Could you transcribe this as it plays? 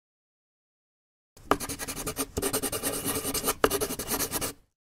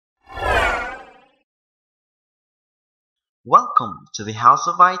Welcome to the House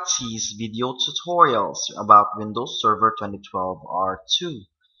of IT's video tutorials about Windows Server 2012 R2.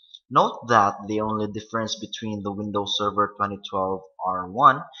 Note that the only difference between the Windows Server 2012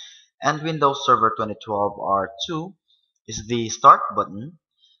 R1 and Windows Server 2012 R2 is the Start button,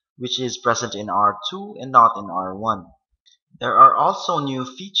 which is present in R2 and not in R1. There are also new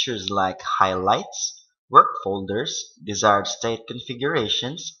features like highlights, work folders, desired state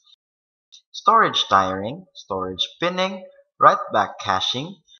configurations, storage tiering, storage pinning, write-back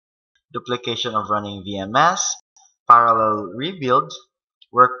caching, duplication of running VMS, parallel rebuild,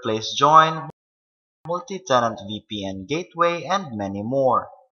 workplace join, multi-tenant VPN gateway, and many more.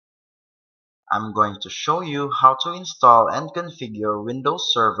 I'm going to show you how to install and configure Windows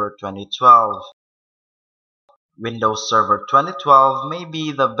Server 2012. Windows Server 2012 may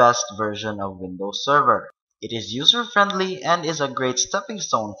be the best version of Windows Server. It is user-friendly and is a great stepping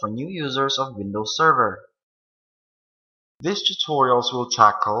stone for new users of Windows Server. These tutorials will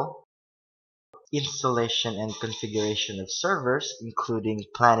tackle installation and configuration of servers, including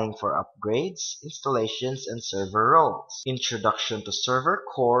planning for upgrades, installations, and server roles, introduction to server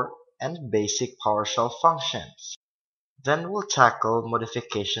core, and basic PowerShell functions. Then we'll tackle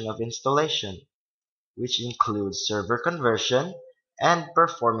modification of installation, which includes server conversion and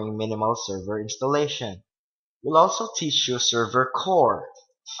performing minimal server installation. We'll also teach you server core,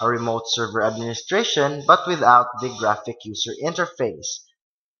 a remote server administration but without the graphic user interface.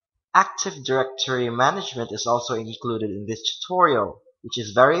 Active Directory management is also included in this tutorial, which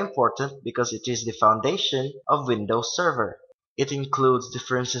is very important because it is the foundation of Windows Server. It includes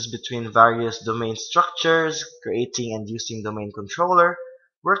differences between various domain structures, creating and using domain controller,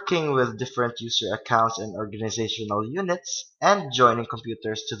 working with different user accounts and organizational units, and joining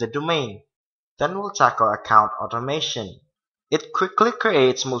computers to the domain. Then we'll tackle account automation. It quickly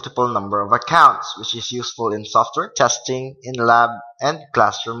creates multiple number of accounts, which is useful in software testing, in lab and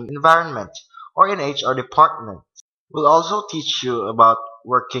classroom environment, or in HR department. We'll also teach you about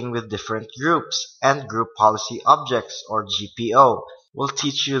working with different groups and group policy objects, or GPO. We'll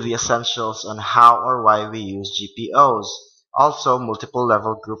teach you the essentials on how or why we use GPOs. Also, multiple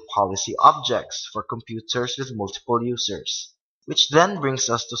level group policy objects for computers with multiple users. Which then brings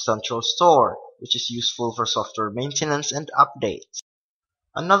us to Central Store, which is useful for software maintenance and updates.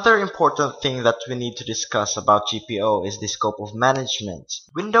 Another important thing that we need to discuss about GPO is the scope of management.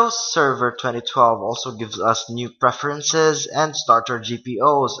 Windows Server 2012 also gives us new preferences and starter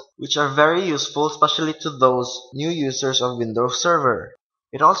GPOs, which are very useful especially to those new users of Windows Server.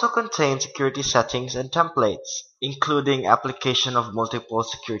 It also contains security settings and templates, including application of multiple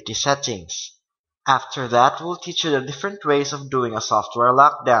security settings. After that, we'll teach you the different ways of doing a software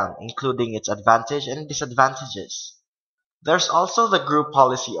lockdown, including its advantages and disadvantages. There's also the group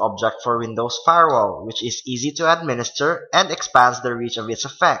policy object for Windows Firewall, which is easy to administer and expands the reach of its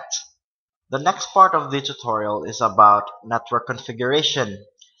effect. The next part of the tutorial is about network configuration,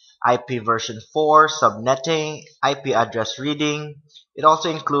 IP version 4, subnetting, IP address reading. It also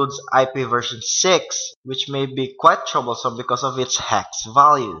includes IP version 6, which may be quite troublesome because of its hex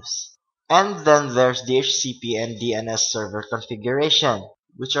values. And then there's DHCP and DNS server configuration,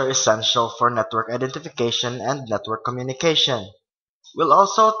 which are essential for network identification and network communication. We'll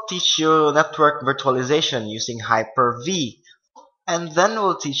also teach you network virtualization using Hyper-V, and then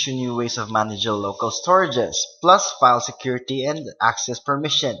we'll teach you new ways of managing local storages, plus file security and access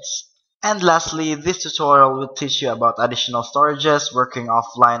permissions. And lastly, this tutorial will teach you about additional storages, working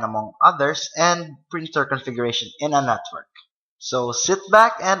offline among others, and printer configuration in a network. So sit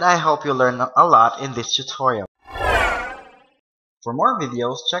back and I hope you learn a lot in this tutorial. For more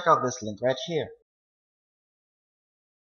videos, check out this link right here.